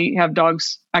project where we have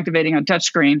dogs activating a touch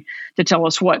screen to tell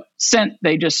us what scent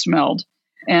they just smelled.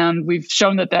 And we've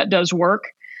shown that does work.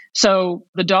 So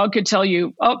the dog could tell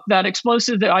you, "Oh, that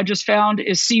explosive that I just found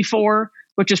is C4,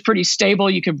 which is pretty stable.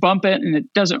 You can bump it and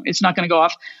it's not going to go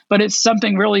off. But it's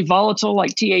something really volatile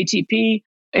like TATP.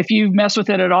 If you mess with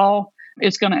it at all,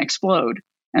 it's going to explode."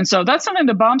 And so that's something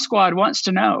the bomb squad wants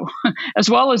to know, as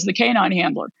well as the canine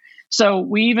handler. So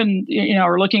we even,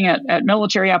 are looking at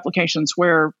military applications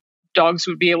where dogs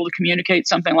would be able to communicate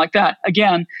something like that.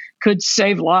 Again, could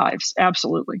save lives.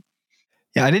 Absolutely.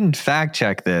 Yeah, I didn't fact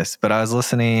check this, but I was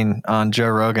listening on Joe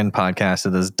Rogan podcast to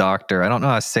this doctor. I don't know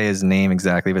how to say his name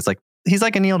exactly, but he's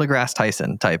like a Neil deGrasse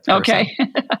Tyson type person. Okay.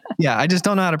 Yeah, I just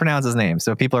don't know how to pronounce his name.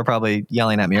 So people are probably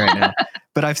yelling at me right now.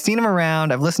 but I've seen him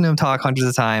around. I've listened to him talk hundreds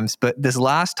of times. But this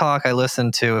last talk I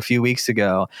listened to a few weeks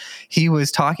ago, he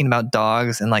was talking about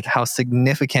dogs and like how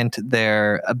significant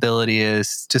their ability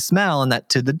is to smell, and that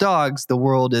to the dogs, the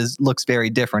world looks very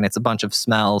different. It's a bunch of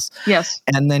smells. Yes.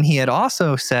 And then he had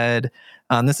also said,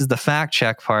 this is the fact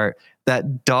check part,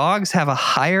 that dogs have a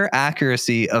higher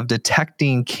accuracy of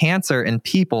detecting cancer in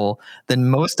people than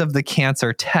most of the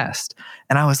cancer tests.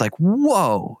 And I was like,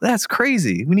 whoa, that's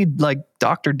crazy. We need like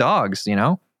Dr. Dogs, you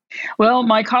know? Well,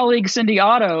 my colleague Cindy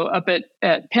Otto up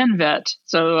at Penn Vet,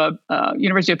 so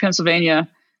University of Pennsylvania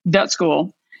Vet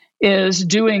School, is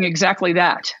doing exactly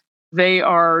that. They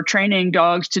are training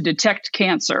dogs to detect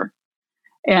cancer.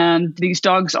 And these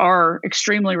dogs are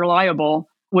extremely reliable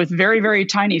with very, very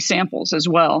tiny samples as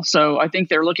well. So I think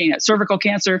they're looking at cervical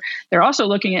cancer. They're also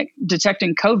looking at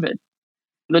detecting COVID.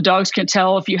 The dogs can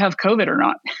tell if you have COVID or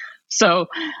not. So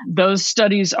those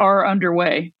studies are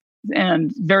underway,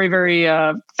 and very, very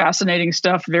fascinating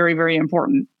stuff. Very, very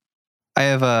important. I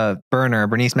have a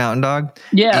Bernese Mountain Dog.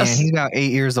 Yes. And he's about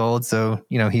 8 years old. So,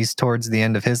 he's towards the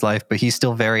end of his life, but he's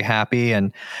still very happy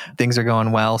and things are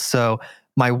going well. So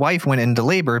my wife went into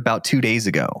labor about 2 days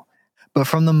ago. But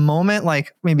from the moment,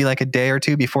 like maybe like a day or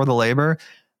two before the labor,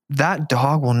 that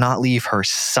dog will not leave her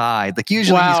side. Like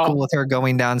usually he's cool with her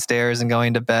going downstairs and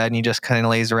going to bed, and he just kind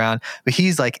of lays around. But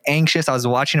he's like anxious. I was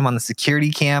watching him on the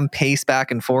security cam pace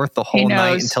back and forth the whole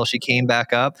night until she came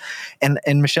back up. And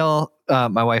Michelle,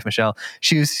 my wife Michelle,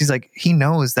 she's like, he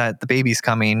knows that the baby's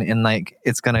coming and like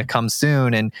it's gonna come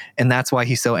soon, and that's why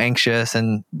he's so anxious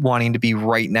and wanting to be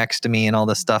right next to me and all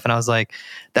this stuff. And I was like,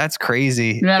 that's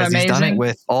crazy, because he's done it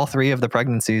with all 3 of the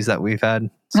pregnancies that we've had.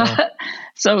 So.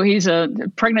 So he's a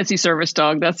pregnancy service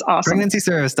dog. That's awesome. Pregnancy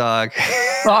service dog.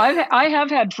 Well, I have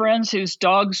had friends whose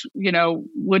dogs,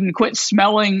 wouldn't quit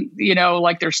smelling,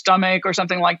 like their stomach or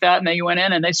something like that. And they went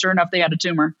in and sure enough, they had a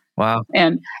tumor. Wow.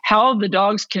 And how the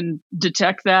dogs can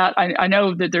detect that, I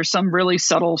know that there's some really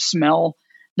subtle smell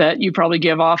that you probably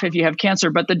give off if you have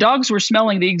cancer, but the dogs were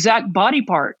smelling the exact body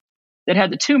part that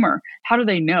had the tumor. How do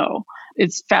they know?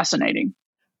 It's fascinating.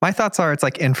 My thoughts are it's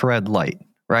like infrared light,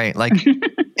 right? Like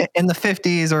in the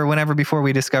 50s or whenever before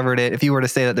we discovered it, if you were to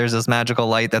say that there's this magical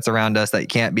light that's around us that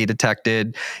can't be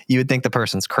detected, you would think the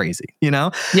person's crazy,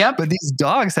 Yep. But these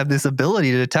dogs have this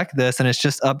ability to detect this, and it's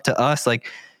just up to us. Like,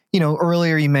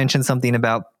 earlier you mentioned something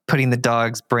about putting the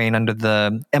dog's brain under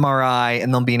the MRI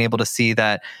and them being able to see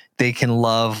that they can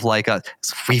love like us.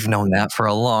 We've known that for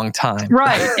a long time.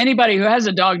 Right. Anybody who has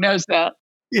a dog knows that.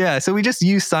 Yeah, so we just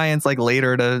use science like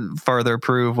later to further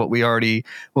prove what we already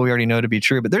know to be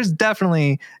true. But there's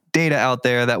definitely data out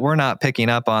there that we're not picking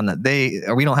up on,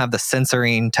 that we don't have the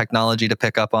censoring technology to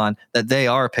pick up on, that they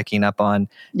are picking up on.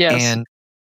 Yes. And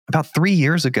about 3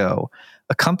 years ago,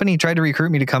 a company tried to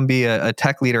recruit me to come be a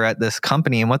tech leader at this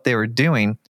company. And what they were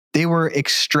doing, they were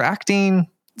extracting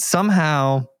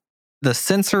somehow the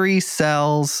sensory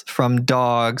cells from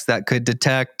dogs that could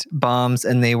detect bombs,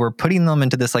 and they were putting them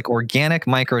into this like organic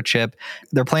microchip.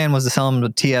 Their plan was to sell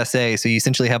them to TSA. So you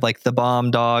essentially have like the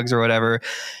bomb dogs or whatever.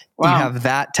 Wow. You have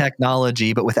that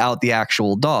technology, but without the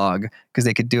actual dog, because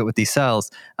they could do it with these cells.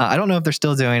 I don't know if they're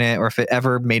still doing it or if it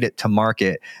ever made it to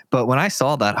market. But when I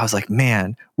saw that, I was like,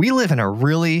 man, we live in a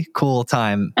really cool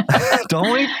time,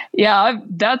 don't we? Yeah,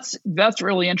 that's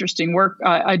really interesting work.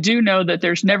 I do know that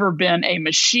there's never been a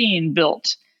machine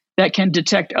built that can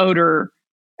detect odor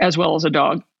as well as a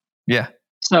dog. Yeah.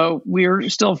 So we're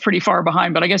still pretty far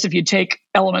behind. But I guess if you take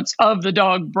elements of the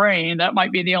dog brain, that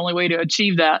might be the only way to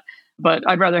achieve that. But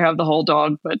I'd rather have the whole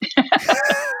dog. But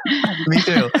Me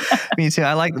too.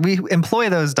 We employ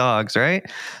those dogs, right?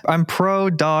 I'm pro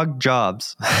dog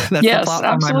jobs. That's the platform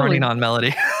absolutely. I'm running on,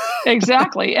 Melody.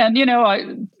 Exactly.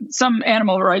 And, some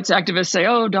animal rights activists say,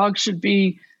 oh, dogs should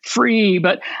be free.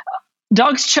 But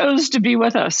dogs chose to be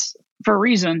with us for a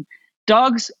reason.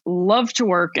 Dogs love to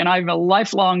work. And I'm a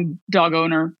lifelong dog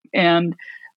owner. And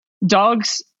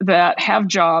dogs that have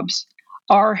jobs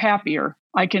are happier.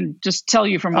 I can just tell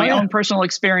you from my own personal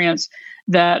experience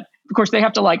that, of course, they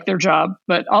have to like their job,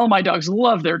 but all my dogs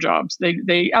love their jobs.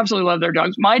 They absolutely love their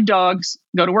dogs. My dogs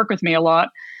go to work with me a lot.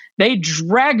 They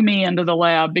drag me into the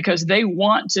lab because they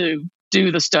want to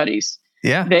do the studies.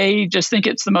 Yeah. They just think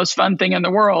it's the most fun thing in the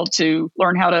world to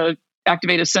learn how to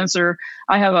activate a sensor.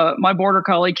 I have my border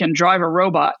collie can drive a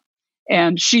robot,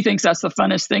 and she thinks that's the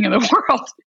funnest thing in the world.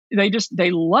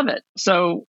 They love it.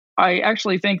 So I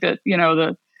actually think that,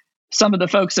 some of the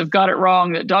folks have got it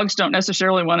wrong, that dogs don't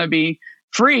necessarily want to be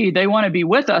free. They want to be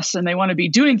with us, and they want to be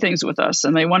doing things with us,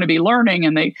 and they want to be learning,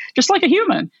 and they, just like a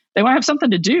human, they want to have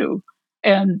something to do,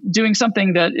 and doing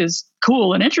something that is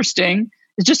cool and interesting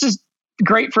is just as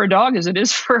great for a dog as it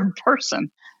is for a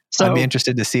person. So I'd be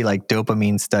interested to see like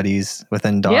dopamine studies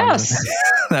within dogs. Yes.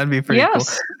 That'd be pretty cool.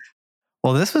 Yes.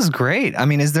 Well, this was great. I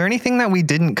mean, is there anything that we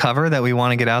didn't cover that we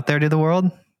want to get out there to the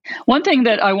world? One thing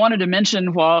that I wanted to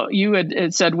mention while you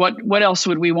had said, what else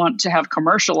would we want to have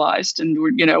commercialized? And,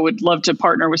 would love to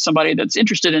partner with somebody that's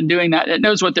interested in doing that, that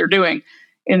knows what they're doing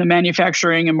in the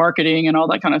manufacturing and marketing and all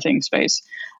that kind of thing space.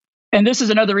 And this is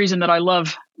another reason that I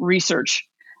love research.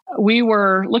 We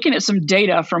were looking at some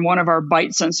data from one of our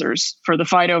bite sensors for the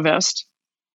FidoVest.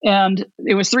 And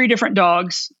it was 3 different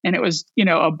dogs, and it was,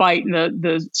 a bite. And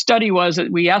the study was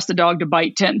that we asked the dog to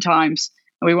bite 10 times,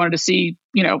 and we wanted to see,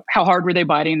 how hard were they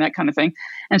biting, that kind of thing.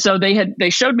 And so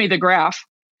they showed me the graph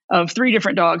of 3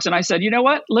 different dogs, and I said, you know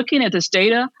what? Looking at this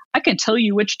data, I can tell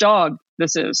you which dog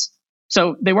this is.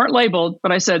 So they weren't labeled,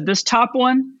 but I said this top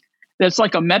one, that's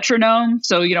like a metronome.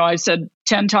 So I said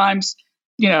 10 times.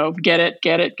 Get it.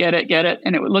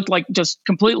 And it looked like just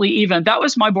completely even. That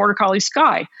was my Border Collie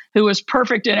Sky, who was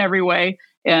perfect in every way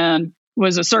and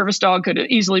was a service dog, could have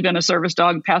easily been a service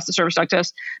dog, passed the service dog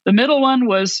test. The middle one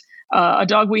was a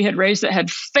dog we had raised that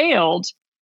had failed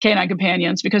Canine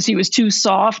Companions because he was too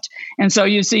soft. And so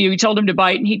you see, we told him to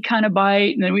bite and he'd kind of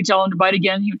bite. And then we tell him to bite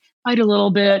again, he'd bite a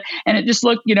little bit. And it just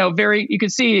looked, you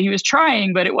could see he was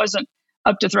trying, but it wasn't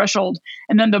up to threshold.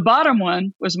 And then the bottom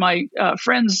one was my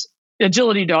friend's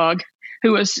agility dog,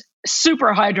 who was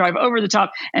super high drive over the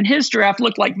top, and his giraffe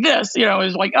looked like this, it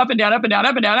was like up and down, up and down,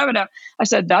 up and down, up and down. I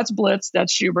said, that's Blitz,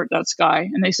 that's Schubert, that's Sky.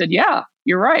 And they said, yeah,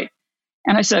 you're right.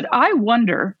 And I said, I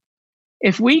wonder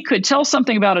if we could tell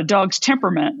something about a dog's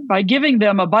temperament by giving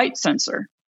them a bite sensor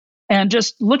and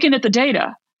just looking at the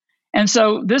data. And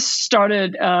so this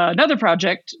started another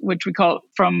project, which we call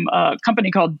from a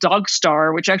company called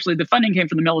DogStar, which actually the funding came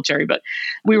from the military, but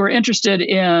we were interested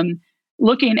in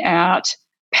looking at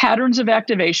patterns of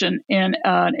activation in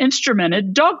an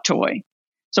instrumented dog toy.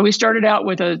 So we started out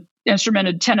with an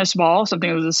instrumented tennis ball, something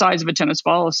that was the size of a tennis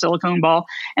ball, a silicone ball,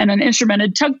 and an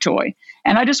instrumented tug toy.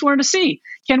 And I just wanted to see,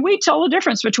 can we tell the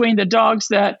difference between the dogs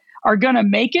that are going to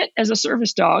make it as a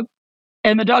service dog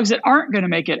and the dogs that aren't going to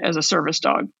make it as a service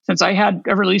dog? Since I had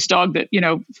a release dog that,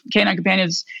 Canine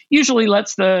Companions usually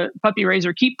lets the puppy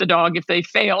raiser keep the dog if they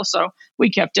fail. So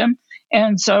we kept him.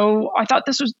 And so I thought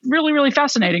this was really, really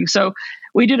fascinating. So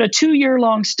we did a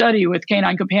 2-year-long study with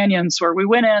Canine Companions where we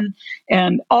went in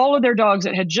and all of their dogs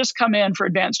that had just come in for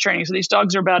advanced training, so these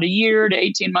dogs are about a year to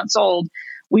 18 months old,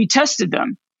 we tested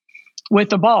them with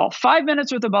the ball. 5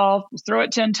 minutes with the ball, throw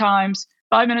it 10 times,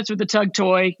 5 minutes with the tug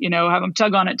toy, have them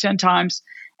tug on it 10 times.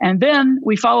 And then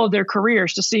we followed their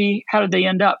careers to see how did they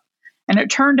end up. And it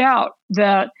turned out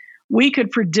that we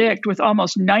could predict with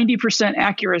almost 90%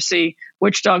 accuracy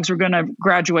which dogs were going to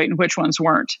graduate and which ones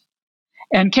weren't.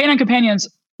 And Canine Companions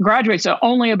graduates at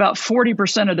only about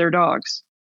 40% of their dogs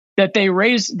that they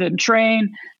raise, then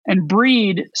train, and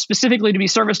breed specifically to be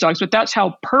service dogs. But that's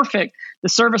how perfect the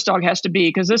service dog has to be,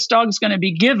 because this dog is going to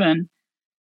be given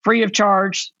free of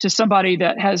charge to somebody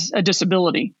that has a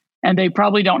disability. And they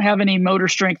probably don't have any motor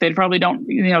strength. They probably don't,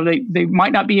 they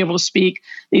might not be able to speak.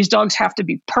 These dogs have to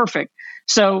be perfect.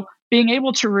 So being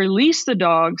able to release the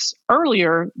dogs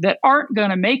earlier that aren't going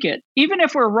to make it, even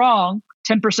if we're wrong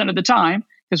 10% of the time,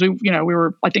 because we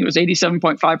were, I think it was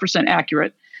 87.5%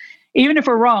 accurate. Even if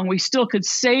we're wrong, we still could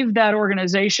save that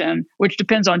organization, which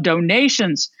depends on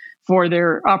donations for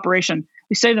their operation.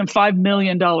 We save them $5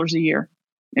 million a year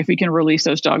if we can release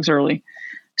those dogs early.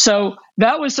 So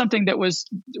that was something that was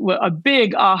a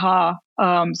big aha.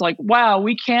 It's like, wow,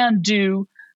 we can do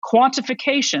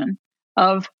quantification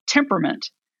of temperament.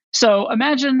 So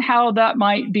imagine how that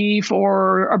might be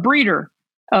for a breeder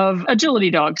of agility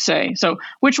dogs, say. So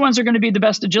which ones are going to be the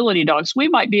best agility dogs? We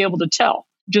might be able to tell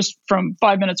just from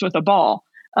 5 minutes with a ball.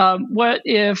 What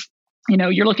if,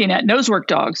 you're looking at nosework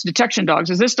dogs, detection dogs?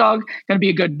 Is this dog going to be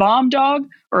a good bomb dog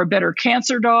or a better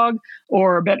cancer dog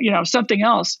or a better, something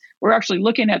else? We're actually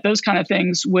looking at those kind of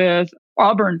things with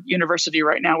Auburn University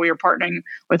right now. We are partnering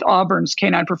with Auburn's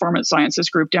Canine Performance Sciences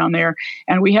group down there,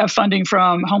 and we have funding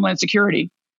from Homeland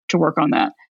Security to work on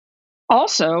that.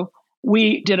 Also,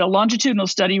 we did a longitudinal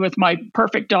study with my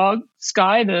perfect dog,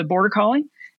 Sky, the Border Collie.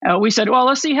 We said, well,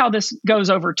 let's see how this goes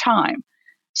over time.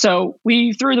 So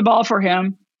we threw the ball for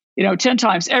him, 10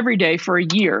 times every day for a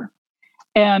year.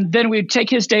 And then we'd take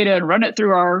his data and run it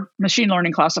through our machine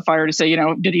learning classifier to say,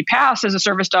 did he pass as a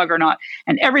service dog or not?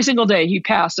 And every single day he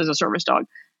passed as a service dog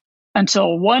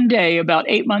until one day, about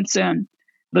 8 months in,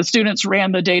 the students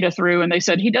ran the data through and they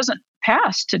said, he doesn't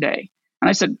pass today. And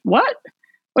I said, what?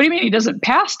 What do you mean he doesn't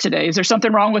pass today? Is there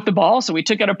something wrong with the ball? So we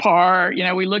took it apart.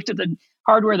 We looked at the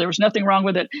hardware. There was nothing wrong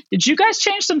with it. Did you guys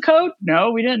change some code?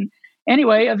 No, we didn't.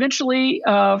 Anyway, eventually,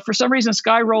 for some reason,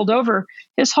 Sky rolled over.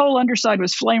 His whole underside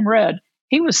was flame red.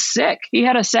 He was sick. He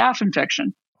had a staph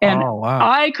infection. And Oh, wow.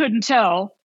 I couldn't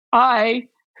tell. I,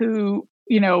 who,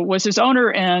 was his owner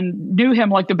and knew him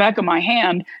like the back of my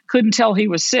hand, couldn't tell he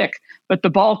was sick, but the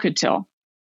ball could tell.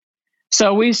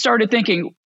 So we started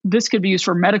thinking this could be used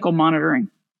for medical monitoring.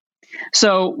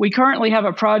 So we currently have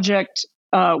a project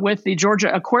with the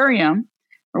Georgia Aquarium,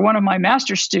 where one of my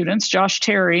master's students, Josh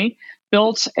Terry,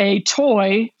 built a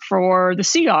toy for the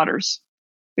sea otters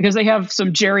because they have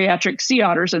some geriatric sea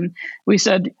otters. And we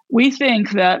said, we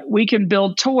think that we can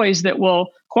build toys that will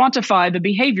quantify the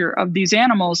behavior of these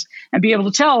animals and be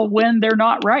able to tell when they're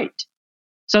not right.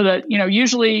 So that,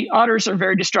 usually otters are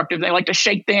very destructive. They like to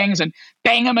shake things and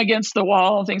bang them against the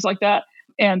wall, things like that.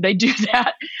 And they do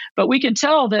that. But we can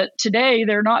tell that today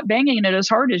they're not banging it as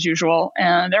hard as usual.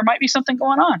 And there might be something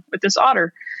going on with this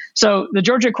otter. So the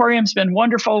Georgia Aquarium's been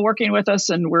wonderful working with us,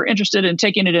 and we're interested in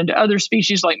taking it into other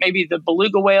species like maybe the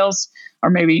beluga whales or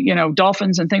maybe,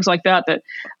 dolphins and things like that, that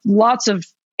lots of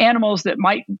animals that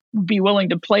might be willing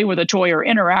to play with a toy or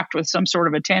interact with some sort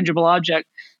of a tangible object,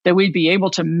 that we'd be able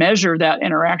to measure that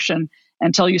interaction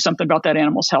and tell you something about that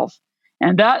animal's health.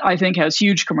 And that, I think, has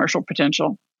huge commercial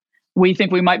potential. We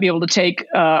think we might be able to take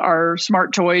our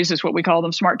smart toys, is what we call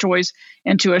them, smart toys,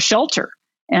 into a shelter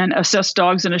and assess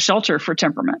dogs in a shelter for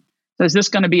temperament. So is this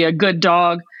going to be a good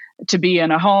dog to be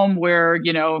in a home where,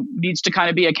 needs to kind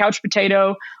of be a couch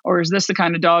potato? Or is this the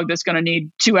kind of dog that's going to need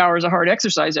 2 hours of hard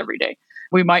exercise every day?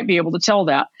 We might be able to tell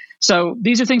that. So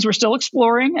these are things we're still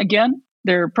exploring. Again,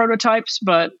 they're prototypes,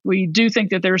 but we do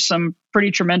think that there's some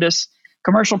pretty tremendous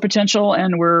commercial potential,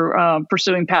 and we're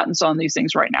pursuing patents on these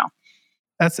things right now.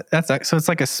 So it's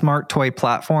like a smart toy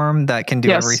platform that can do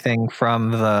everything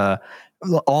from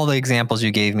all the examples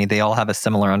you gave me. They all have a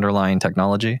similar underlying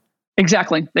technology.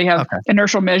 Exactly. They have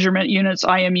inertial measurement units,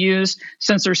 IMUs,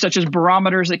 sensors such as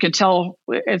barometers that can tell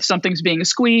if something's being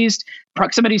squeezed,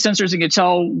 proximity sensors that can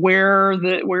tell where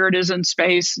it is in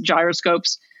space,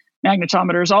 gyroscopes,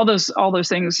 magnetometers, all those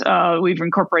things we've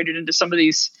incorporated into some of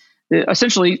these,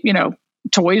 essentially,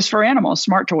 toys for animals,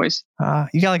 smart toys.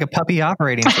 You got like a puppy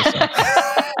operating system.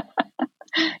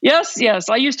 Yes.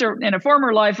 I used to, in a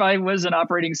former life, I was an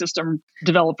operating system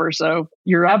developer. So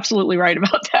you're absolutely right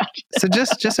about that. So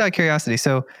just out of curiosity,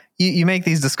 so you make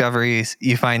these discoveries,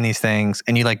 you find these things,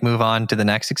 and you like move on to the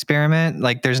next experiment.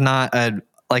 Like there's not an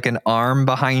arm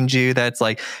behind you that's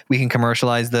like, we can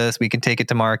commercialize this, we can take it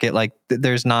to market. Like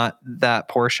there's not that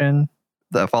portion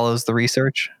that follows the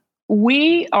research.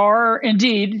 We are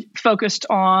indeed focused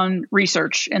on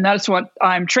research, and that's what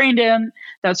I'm trained in.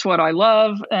 That's what I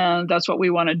love, and that's what we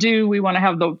want to do. We want to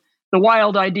have the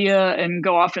wild idea and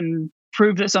go off and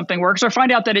prove that something works, or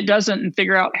find out that it doesn't and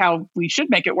figure out how we should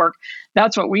make it work.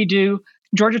 That's what we do.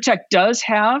 Georgia Tech does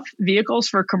have vehicles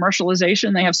for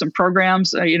commercialization. They have some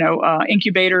programs,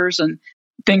 incubators and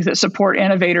things that support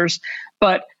innovators.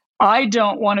 But I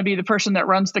don't want to be the person that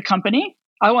runs the company.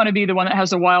 I want to be the one that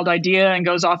has a wild idea and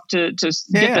goes off to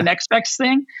get the next best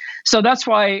thing. So that's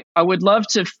why I would love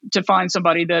to find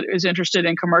somebody that is interested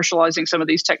in commercializing some of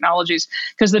these technologies,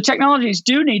 because the technologies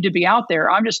do need to be out there.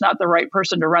 I'm just not the right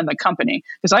person to run the company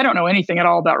because I don't know anything at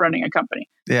all about running a company.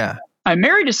 Yeah. I'm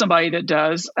married to somebody that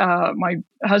does. My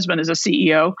husband is a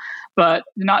CEO, but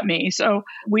not me. So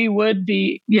we would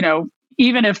be,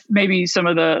 even if maybe some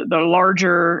of the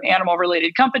larger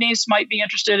animal-related companies might be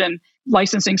interested in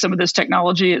licensing some of this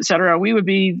technology, et cetera, we would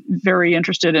be very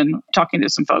interested in talking to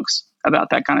some folks about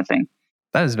that kind of thing.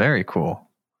 That is very cool.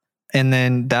 And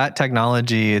then that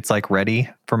technology, it's like ready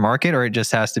for market, or it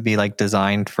just has to be like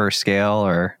designed for scale,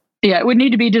 or? Yeah, it would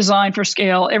need to be designed for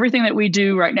scale. Everything that we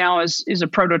do right now is a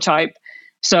prototype.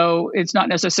 So it's not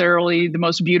necessarily the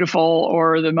most beautiful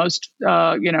or the most,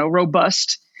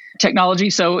 robust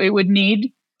technology. So it would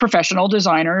need professional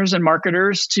designers and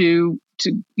marketers to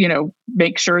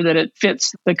make sure that it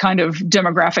fits the kind of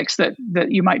demographics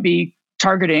that you might be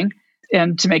targeting,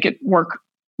 and to make it work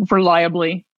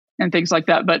reliably and things like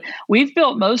that. But we've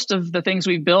built most of the things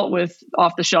we've built with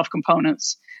off-the-shelf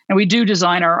components, and we do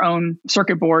design our own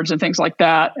circuit boards and things like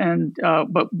that. And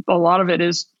but a lot of it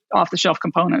is off-the-shelf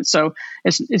components. So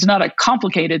it's not a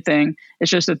complicated thing. It's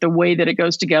just that the way that it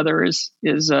goes together is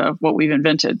what we've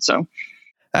invented. So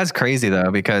that's crazy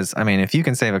though, because I mean, if you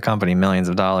can save a company millions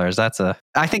of dollars,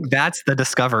 I think that's the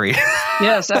discovery.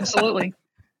 Yes, absolutely.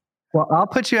 Well, I'll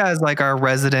put you as like our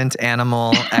resident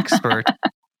animal expert.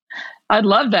 I'd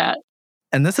love that.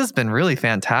 And this has been really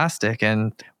fantastic.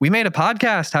 And we made a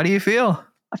podcast. How do you feel?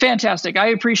 Fantastic. I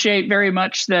appreciate very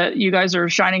much that you guys are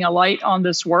shining a light on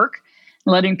this work.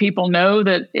 letting people know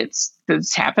that it's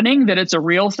happening, that it's a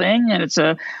real thing, and it's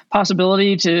a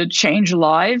possibility to change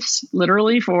lives,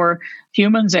 literally, for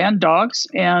humans and dogs.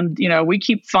 And, we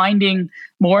keep finding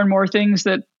more and more things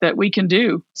that we can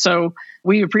do. So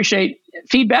we appreciate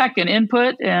feedback and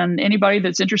input, and anybody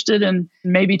that's interested in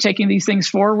maybe taking these things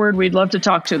forward, we'd love to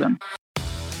talk to them.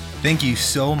 Thank you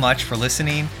so much for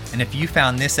listening. And if you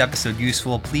found this episode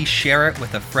useful, please share it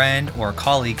with a friend or a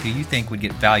colleague who you think would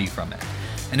get value from it.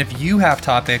 And if you have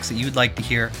topics that you'd like to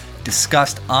hear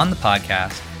discussed on the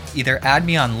podcast, either add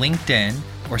me on LinkedIn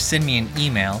or send me an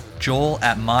email,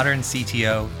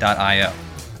 joel@moderncto.io.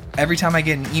 Every time I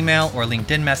get an email or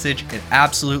LinkedIn message, it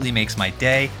absolutely makes my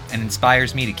day and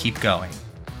inspires me to keep going.